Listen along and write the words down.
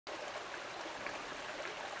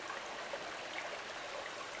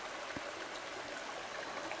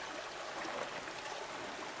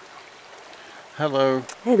Hello.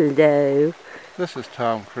 Hello. This is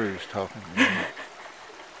Tom Cruise talking to you.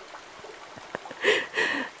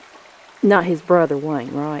 Not his brother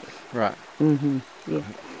Wayne, right? Right. Mm-hmm. Yeah.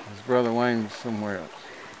 His brother Wayne's somewhere else.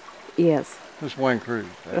 Yes. This is Wayne Cruise,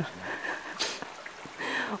 actually.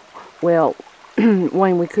 Well,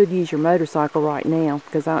 Wayne, we could use your motorcycle right now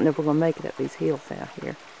because I don't know if we're going to make it up these hills out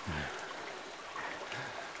here.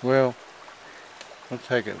 Well, let's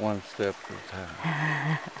take it one step at a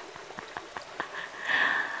time.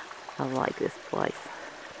 I like this place.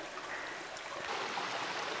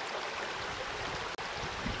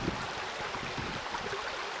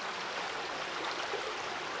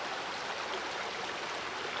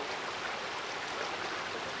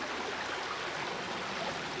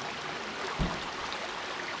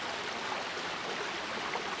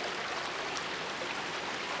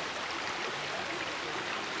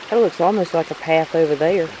 That looks almost like a path over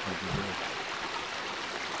there.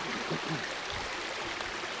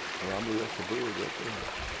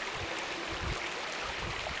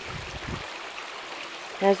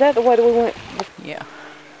 Now, is that the way that we went? Yeah.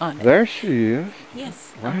 There she is.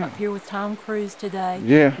 Yes, Wow. I'm up here with Tom Cruise today.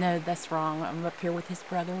 Yeah. No, that's wrong. I'm up here with his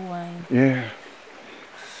brother Wayne. Yeah.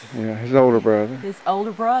 Yeah, his older brother. His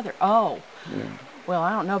older brother. Oh. Yeah. Well,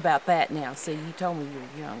 I don't know about that now. See, you told me you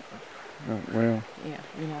were younger. Well, Yeah,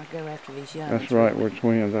 you know, I go after these young. that's right. We're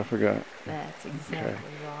twins. I forgot. That's exactly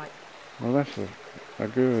right. Well, that's a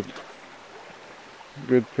good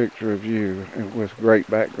picture of you with great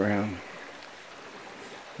background.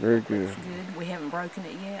 Very good. That's good. We haven't broken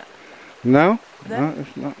it yet. No, No?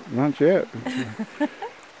 it's not yet.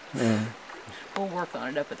 We'll work on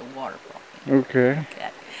it up at the water park. Okay. Okay.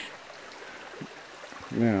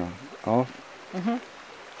 Now, off. Mhm.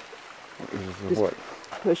 This is what?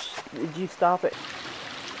 Push. Did you stop it?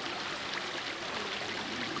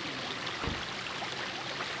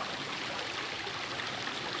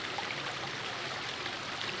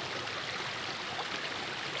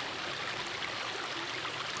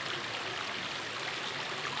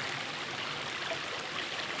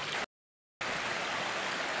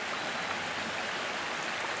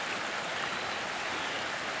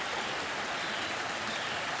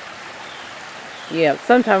 Yeah,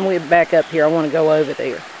 sometime we back up here. I want to go over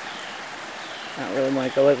there. I don't really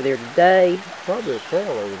want to go over there today. Probably a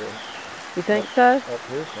trail over there. You think so? Up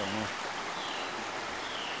here somewhere.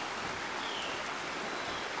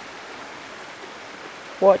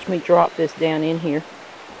 Watch me drop this down in here.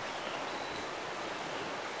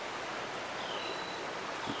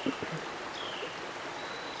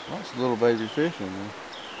 That's a little baby fish in there.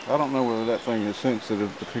 I don't know whether that thing is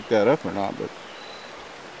sensitive to pick that up or not, but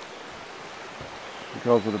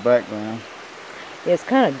because of the background. Yeah, it's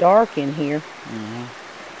kind of dark in here. Mm-hmm.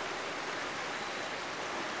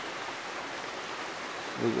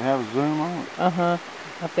 Does it have a zoom on it? Uh-huh.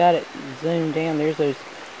 I've got it zoomed down. There's those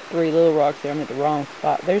 3 little rocks there. I'm at the wrong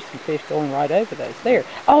spot. There's some fish going right over those. There.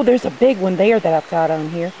 Oh, there's a big one there that I've got on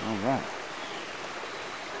here. All right.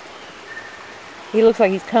 He looks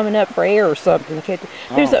like he's coming up for air or something.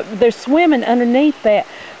 They're swimming underneath that.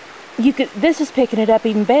 This is picking it up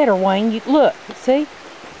even better, Wayne. Look, see?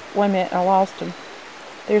 Wait a minute, I lost him.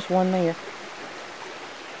 There's one there.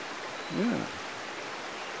 Yeah.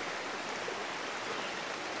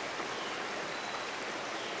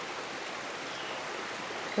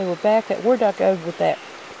 They were back at, where'd I go with that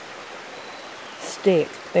stick?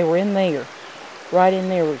 They were in there. Right in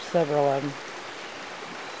there were several of them.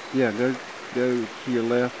 Yeah, go to your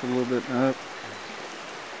left a little bit and up.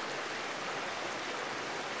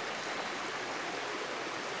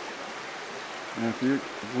 And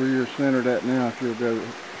where you're centered at now, if you'll go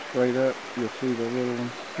straight up, you'll see the little one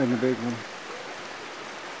and the big one.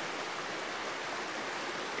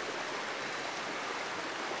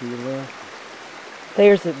 To your left.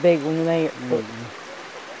 There's the big one there.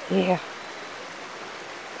 Yeah.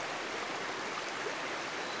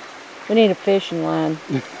 We need a fishing line.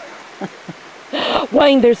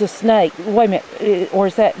 Wayne, there's a snake. Wait a minute. Or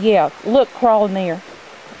is that, yeah. Look, crawling there.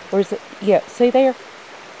 Or is it, yeah, see there?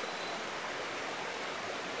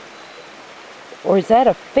 Or is that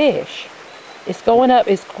a fish? It's going up,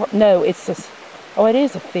 no, it's a, oh, it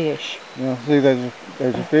is a fish. Well, see,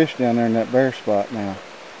 there's a fish down there in that bare spot now.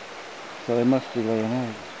 So they must be laying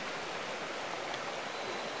eggs.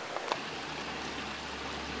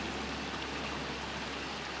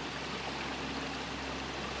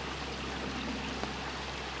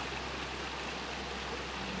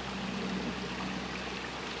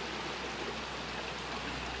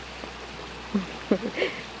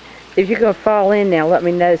 If you're going to fall in now, let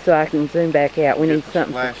me know so I can zoom back out. We need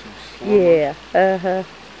something. Flashing Yeah, uh-huh.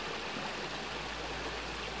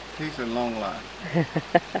 peace and long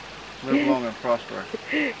life. Live long and prosper.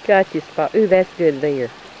 Got you, Spot. Ooh, that's good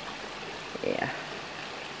there. Yeah.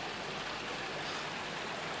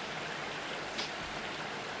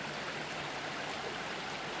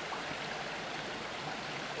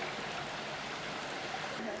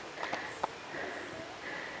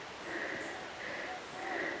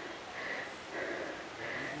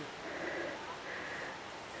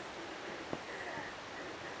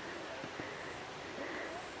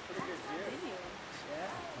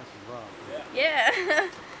 Yeah.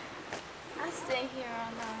 I stay here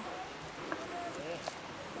on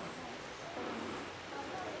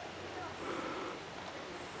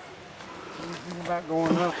Anything about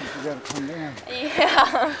going up if you gotta come down.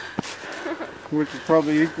 Yeah. Which is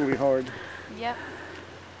probably equally hard. Yep.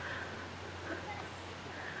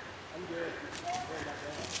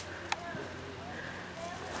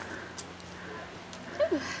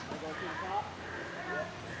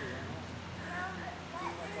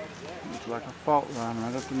 It's like a fault line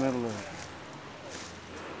right up the middle of it.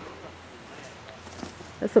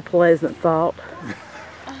 That's a pleasant thought.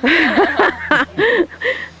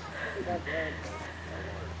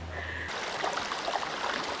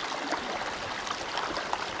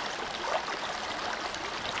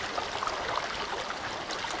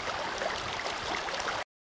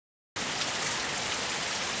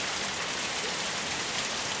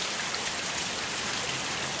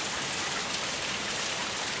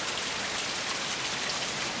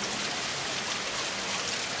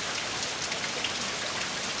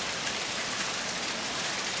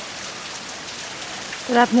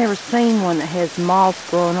 But I've never seen one that has moss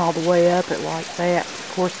growing all the way up it like that.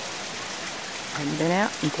 Of course, I haven't been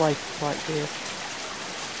out in places like this.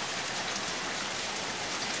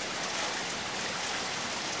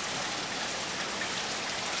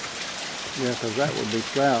 Yeah, because that would be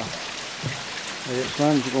south. The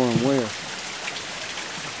sun's going west.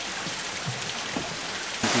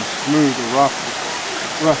 You can smooth the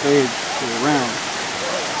rough edge to the round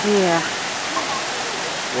Yeah.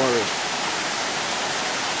 water.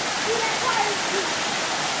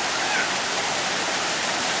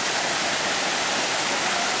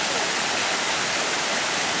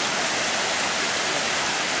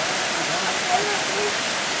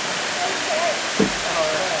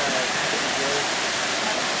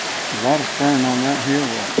 A lot of fern on that hill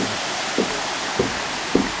right there.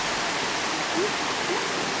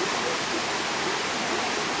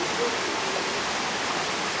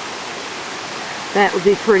 That would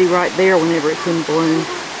be pretty right there whenever it's in bloom.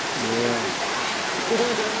 Yeah.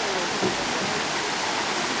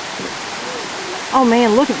 Oh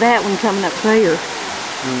man, look at that one coming up there.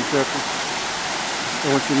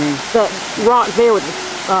 What you mean? The rock there with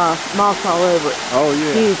the moss all over it. Oh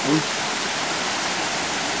yeah. Huge.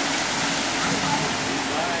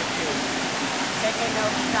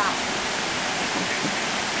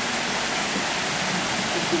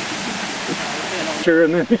 Sure,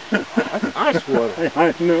 and then that's ice water.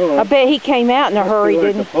 I know. I bet he came out in a hurry, like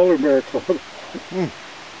didn't a polar bear club. he?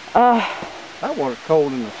 That water's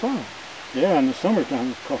cold in the summer. Yeah, in the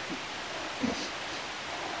summertime it's cold.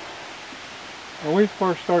 When we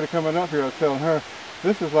first started coming up here, I was telling her,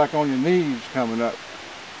 this is like on your knees coming up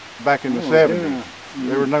back in the 70s. Yeah.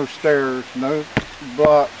 There were no stairs, no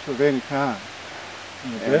blocks of any kind.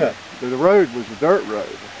 Yeah. The road was a dirt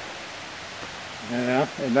road. Yeah.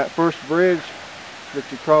 And that first bridge that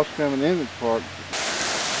you cross coming into the park,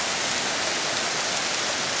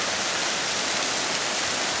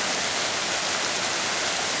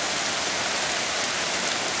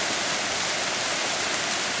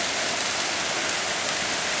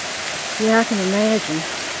 Yeah, I can imagine.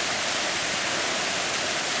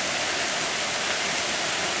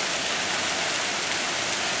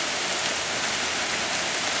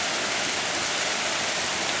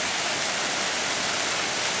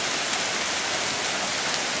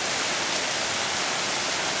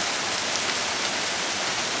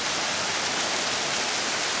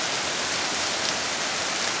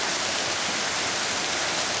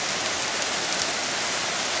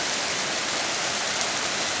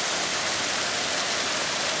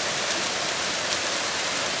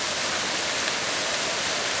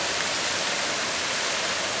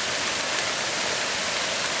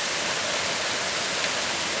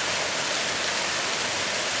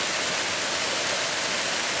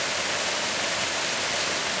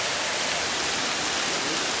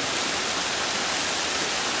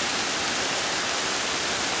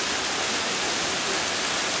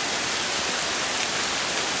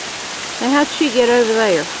 Now, how'd she get over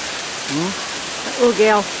there? That little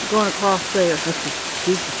gal going across there.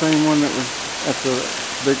 she's the same one that was at the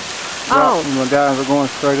big drop when the guys are going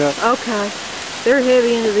straight up. Okay. They're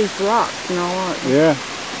heavy into these rocks and all, aren't they? Yeah.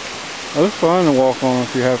 Well, it's fun to walk on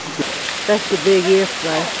if you have to. That's the big if,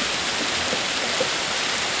 though.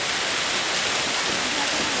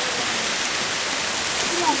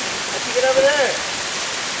 Get over there.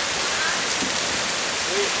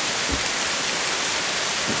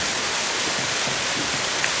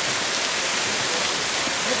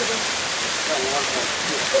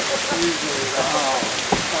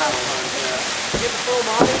 Get the full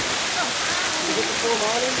Monty? You get the full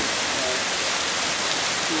Monty?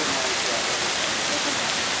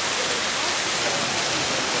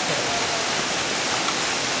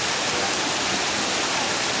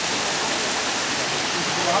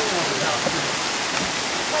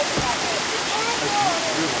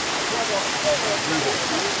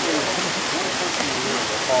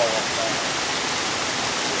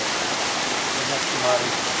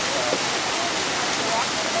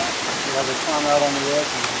 Yeah, they climb out on the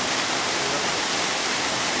edge.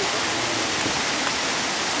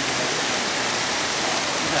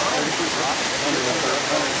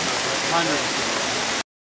 And